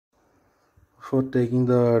For taking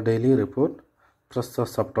the daily report, press the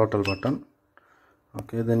subtotal button.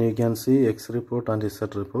 Okay, then you can see X report and Z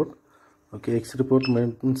report. Okay, X report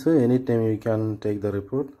means anytime you can take the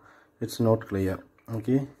report. It's not clear.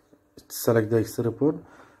 Okay, select the X report.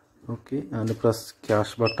 Okay, and press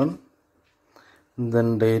cash button.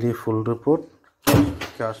 Then daily full report,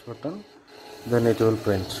 cash button. Then it will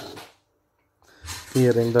print.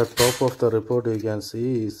 Here in the top of the report you can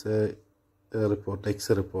see is a report,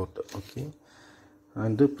 X report. Okay,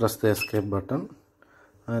 and press the escape button.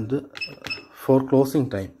 And for closing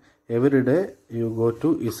time, every day you go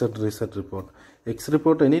to Z reset report. X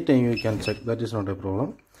report anytime you can check, that is not a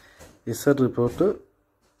problem. Z report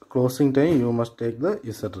closing time you must take the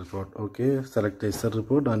Z report. Okay, select the Z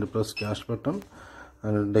report and press cash button,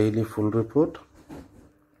 and daily full report,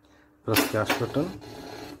 press cash button,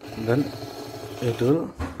 then it will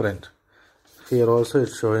print. Here also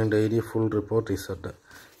it's showing daily full report Z.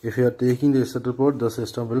 If you are taking the Z report, the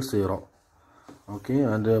system will 0. Okay,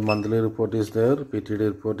 and monthly report is there, PTD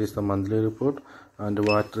report is the monthly report, and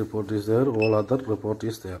VAT report is there, all other report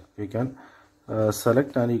is there. You can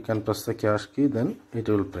select and you can press the cash key, then it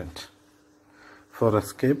will print. For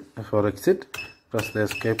exit, press the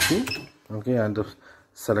escape key. Okay, and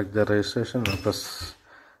select the registration and press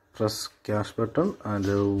cash button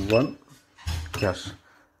and one cash,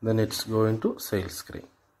 then it's going to sales screen.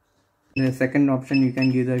 The second option, you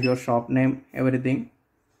can give your shop name, everything,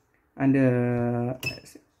 and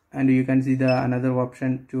you can see the another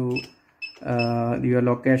option to your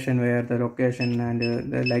location, where the location,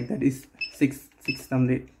 and like that is six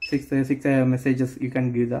messages. You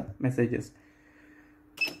can give the messages,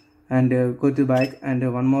 and go to back.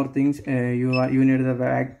 And one more thing, you need the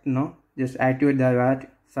VAT. No, just activate the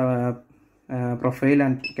VAT profile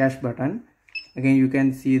and cash button. Again, you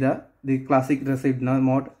can see the classic receipt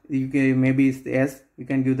mode. You can, maybe it's yes, you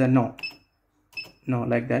can give the no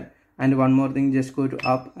like that. And one more thing, just go to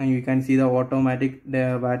up and you can see the automatic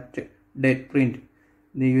VAT date print.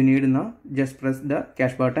 You need just press the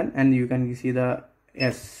cash button and you can see the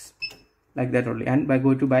yes, like that only. And by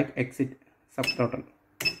go to back, exit subtotal,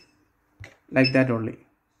 like that only.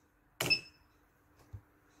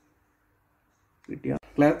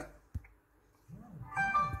 Clerk,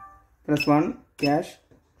 press 1, cash.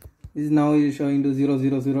 This is now is showing to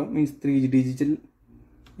 000, means 3 digital.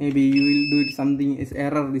 Maybe you will do it something, is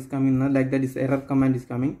error is coming, like that is error command is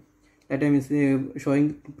coming. That time is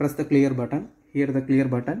showing, press the clear button. Here the clear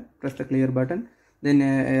button, press the clear button, then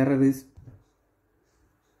error is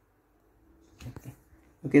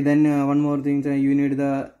okay. Then one more thing, you need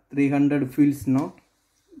the 300 fields, no?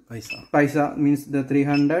 Paisa means the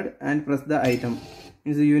 300, and press the item.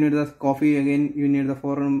 Means you need the coffee, again you need the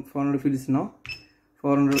 400 fields, no?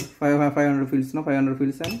 500 fields, no? 500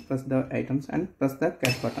 fields, and press the items and press the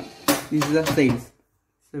cash button. This is the sales.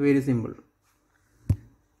 So very simple.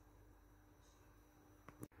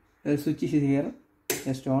 The switch is here,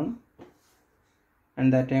 just on,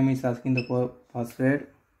 and that time is asking the password.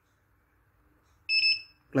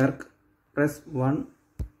 Clerk, press 1.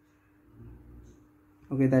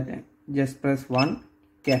 Okay, that time just press 1,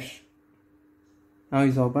 cash. Now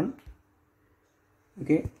is open.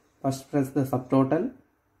 Okay, first press the subtotal.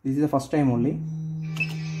 This is the first time only,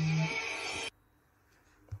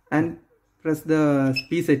 and press the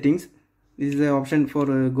P settings. This is the option for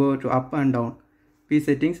go to up and down. P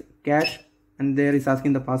settings, cash, and there is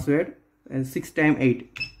asking the password 6 times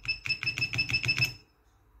 8.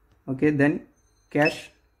 Okay, then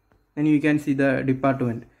cash. Then you can see the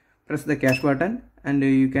department. Press the cash button and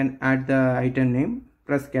you can add the item name.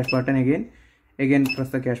 Press cash button again press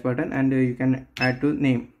the cash button, and you can add to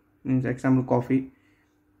name. Means example coffee,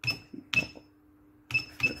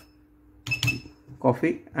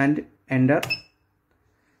 and enter.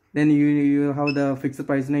 Then you have the fixed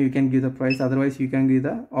price. Now you can give the price, otherwise you can give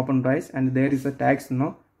the open price. And there is a tax,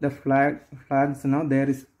 no, the flags, no, there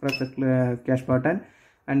is, press the cash button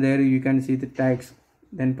and there you can see the tax.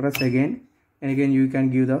 Then press again, and again you can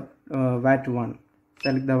give the VAT 1.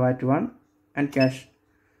 Select the VAT 1 and cash,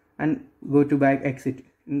 and go to back, exit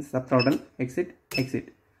in subtotal, exit.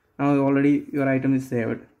 Now already your item is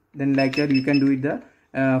saved. Then like that you can do it the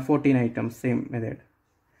 14 items, same method.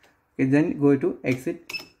 Okay, then go to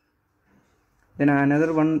exit. Then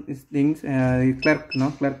another one is things, clerk,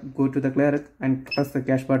 no, clerk, go to the clerk and press the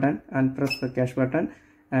cash button and press the cash button.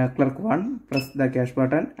 Clerk 1, press the cash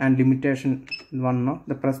button, and limitation 1, no,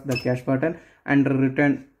 the press the cash button and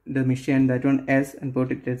return the machine, that one S, and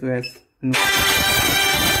put it to S.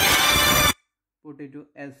 Put it to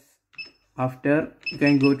S. After you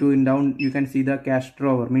can go to in down, you can see the cash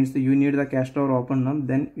drawer, means you need the cash drawer open, no?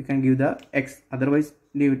 Then you can give the X, otherwise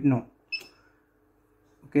leave it no.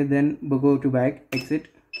 Okay, then we'll go to back, exit,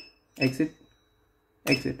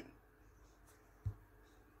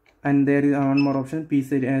 and there is one more option,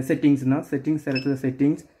 settings. Now settings, select the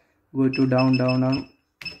settings, go to down.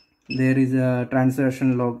 There is a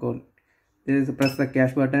transaction logout. There is press the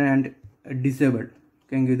cash button and disable. You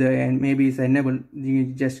can give the, and maybe it's enabled,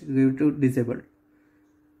 you just give to disable.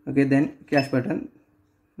 Okay, then cash button.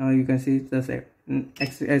 Now you can see the save,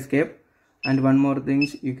 escape. And one more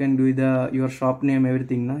things, you can do your shop name,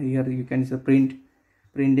 everything. Now here you can see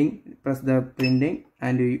printing, press the printing,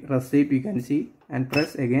 and receipt you can see, and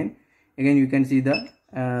press again you can see the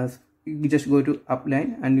you just go to up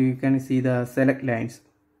line and you can see the select lines,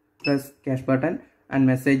 press cash button, and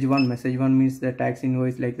message one means the tax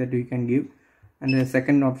invoice, like that you can give. And the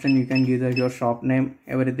second option, you can give your shop name,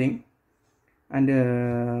 everything. And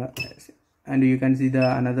you can see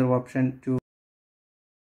the another option to